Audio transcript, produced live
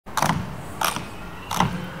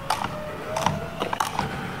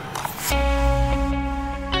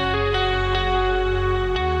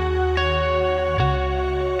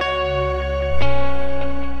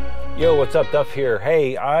what's up? Duff here.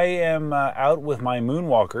 Hey, I am out with my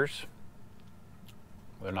Moonwalkers.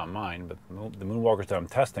 They're not mine, but the Moonwalkers that I'm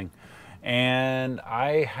testing. And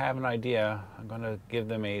I have an idea. I'm going to give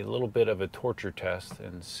them a little bit of a torture test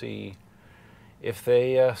and see if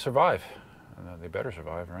they survive. They better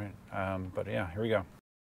survive, right? But yeah, here we go.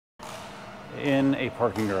 In a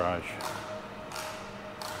parking garage,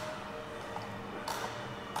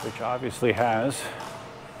 which obviously has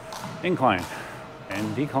incline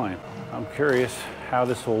and decline. I'm curious how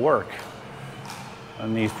this will work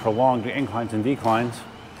on these prolonged inclines and declines.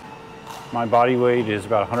 My body weight is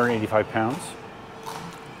about 185 pounds.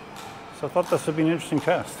 So I thought this would be an interesting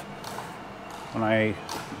test. When I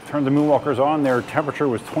turned the Moonwalkers on, their temperature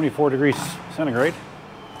was 24 degrees centigrade,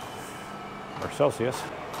 or Celsius.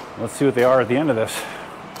 Let's see what they are at the end of this.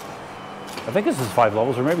 I think this is 5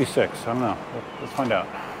 levels, or maybe 6, I don't know. Let's find out.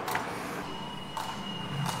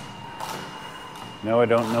 No, I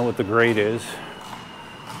don't know what the grade is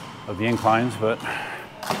of the inclines, but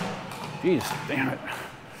geez, damn it.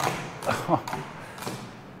 Oh.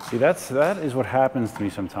 See, that is what happens to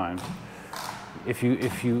me sometimes. If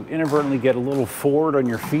you inadvertently get a little forward on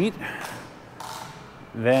your feet,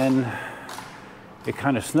 then it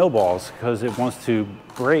kind of snowballs because it wants to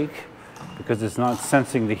brake because it's not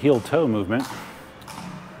sensing the heel-toe movement,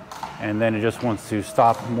 and then it just wants to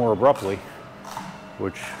stop more abruptly,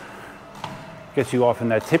 which gets you off in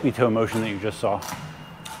that tippy-toe motion that you just saw.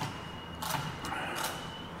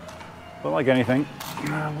 But like anything,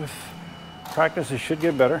 with practice it should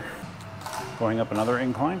get better. Going up another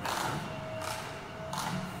incline.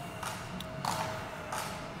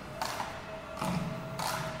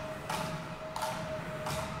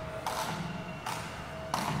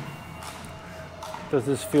 Does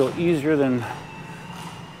this feel easier than...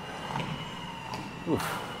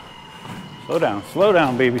 Oof. Slow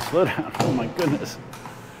down, baby, slow down. Oh my goodness.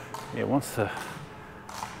 Yeah, it wants to,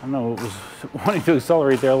 I don't know, it was wanting to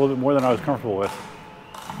accelerate there a little bit more than I was comfortable with.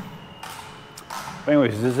 But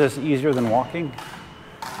anyways, is this easier than walking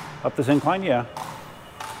up this incline? Yeah.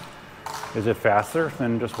 Is it faster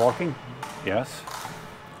than just walking? Yes.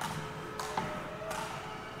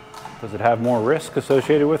 Does it have more risk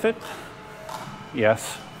associated with it?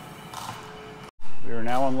 Yes. We are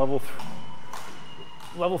now on level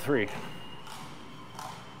 3.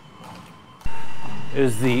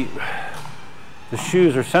 Is the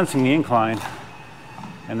shoes are sensing the incline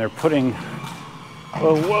and they're putting,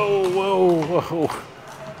 whoa,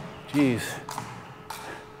 geez.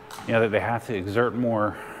 You know, that they have to exert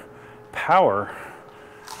more power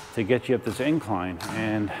to get you up this incline,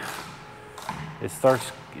 and it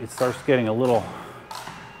starts getting a little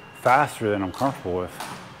faster than I'm comfortable with.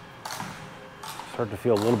 Start to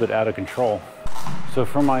feel a little bit out of control. So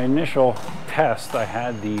for my initial test, I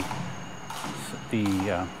had the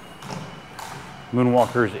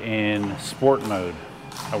Moonwalkers in sport mode.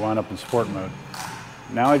 I wound up in sport mode.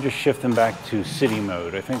 Now I just shift them back to city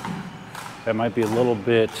mode. I think that might be a little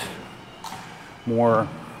bit more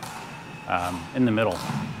in the middle,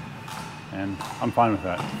 and I'm fine with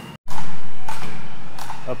that.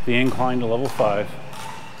 Up the incline to level 5.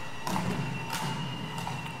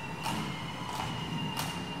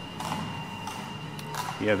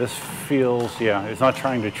 Yeah, this feels, yeah, it's not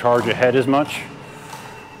trying to charge ahead as much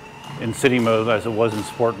in city mode as it was in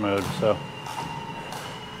sport mode, so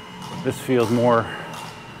this feels more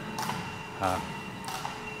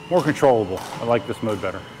more controllable. I like this mode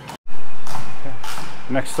better. Okay.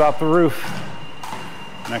 Next stop, the roof.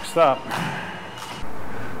 Next stop.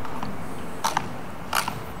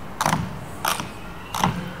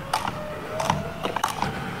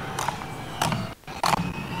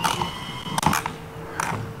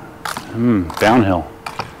 Downhill.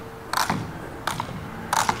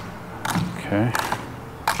 Okay.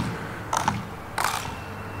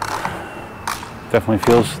 Definitely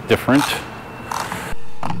feels different.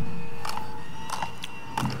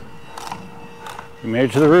 We made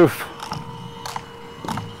it to the roof.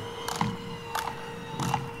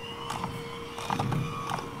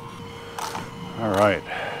 All right.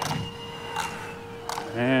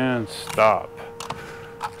 And stop.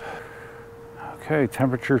 Okay,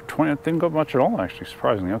 temperature 20, it didn't go much at all actually,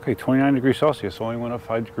 surprisingly. Okay, 29 degrees Celsius, only went up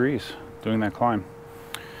 5 degrees doing that climb.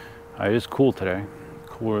 It is cool today,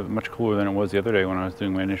 cooler, much cooler than it was the other day when I was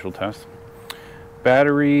doing my initial test.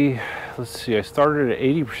 Battery, let's see, I started at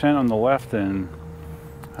 80% on the left and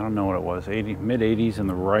I don't know what it was, mid 80s on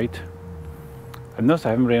the right. I've noticed I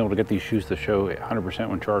haven't been able to get these shoes to show 100%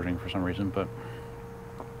 when charging for some reason, but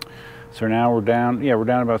so now we're down, yeah, we're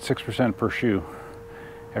down about 6% per shoe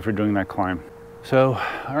after doing that climb. So,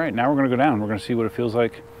 all right, now we're gonna go down. We're gonna see what it feels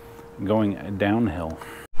like going downhill.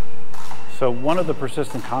 So one of the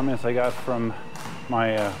persistent comments I got from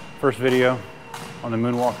my first video on the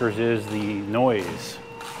Moonwalkers is the noise.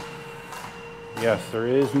 Yes, there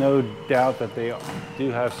is no doubt that they do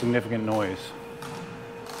have significant noise.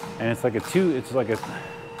 And it's like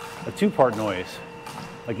a two-part noise.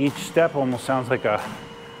 Like each step almost sounds like kind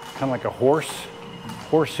of like a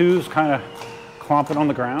horseshoes kind of clomping on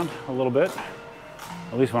the ground a little bit,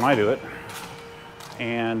 at least when I do it.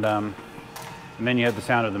 And then you have the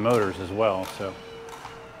sound of the motors as well. So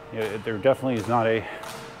there definitely is not a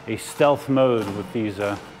stealth mode with these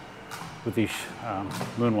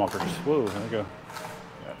Moonwalkers. Whoa, there we go.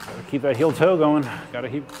 Gotta keep that heel toe going. Gotta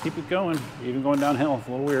keep it going, even going downhill. It's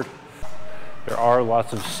a little weird. There are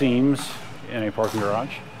lots of seams in a parking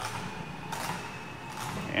garage,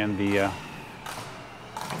 and they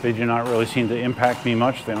do not really seem to impact me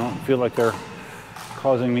much. They don't feel like they're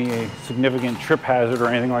causing me a significant trip hazard or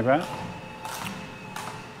anything like that.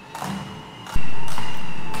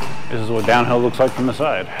 This is what downhill looks like from the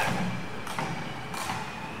side.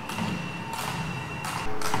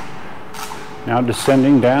 Now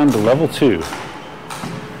descending down to level 2.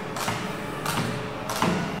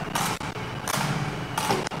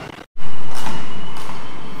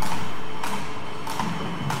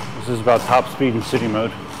 This is about top speed in city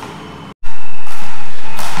mode.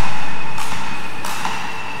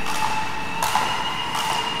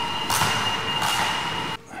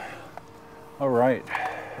 All right,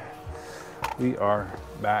 we are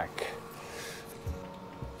back.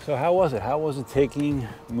 So how was it? How was it taking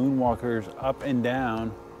Moonwalkers up and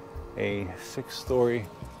down a 6-story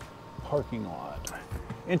parking lot?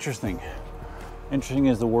 Interesting. Interesting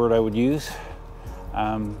is the word I would use.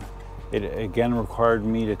 It again required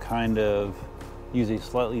me to kind of use a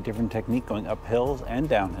slightly different technique going up hills and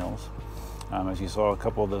down hills. As you saw a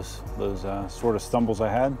couple of those sort of stumbles I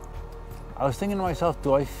had. I was thinking to myself,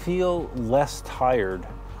 do I feel less tired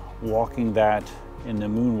walking that in the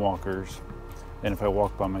Moonwalkers than if I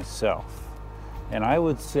walk by myself? And I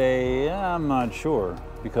would say, yeah, I'm not sure,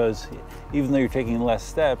 because even though you're taking less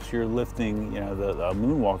steps, you're lifting, the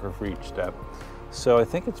Moonwalker for each step. So I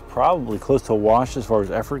think it's probably close to a wash as far as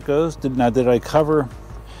effort goes. Did I cover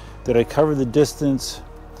the distance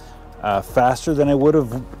faster than I would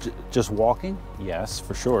have just walking? Yes,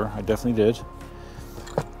 for sure, I definitely did.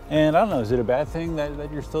 And I don't know, is it a bad thing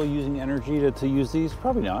that you're still using energy to use these?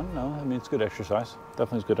 Probably not, no. I mean, it's good exercise.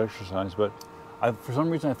 Definitely is good exercise, but for some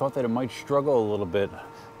reason I thought that it might struggle a little bit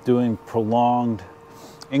doing prolonged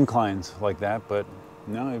inclines like that, but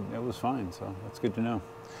no, it was fine, so that's good to know.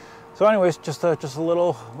 So anyways, just a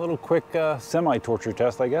little quick semi-torture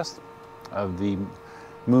test, I guess, of the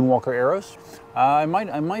Moonwalker Aeros. I might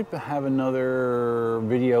have another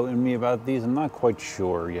video in me about these. I'm not quite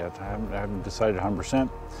sure yet. I haven't decided 100%,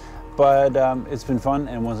 but it's been fun.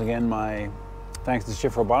 And once again, my thanks to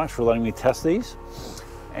Shift Robotics for letting me test these.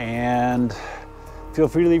 And feel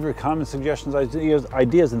free to leave your comments, suggestions,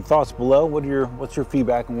 ideas, and thoughts below. What's your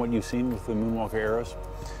feedback on what you've seen with the Moonwalker Aeros?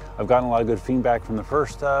 I've gotten a lot of good feedback from the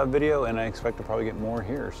first video, and I expect to probably get more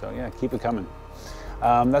here. So yeah, keep it coming.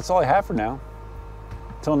 That's all I have for now.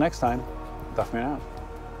 Until next time, Duffman out.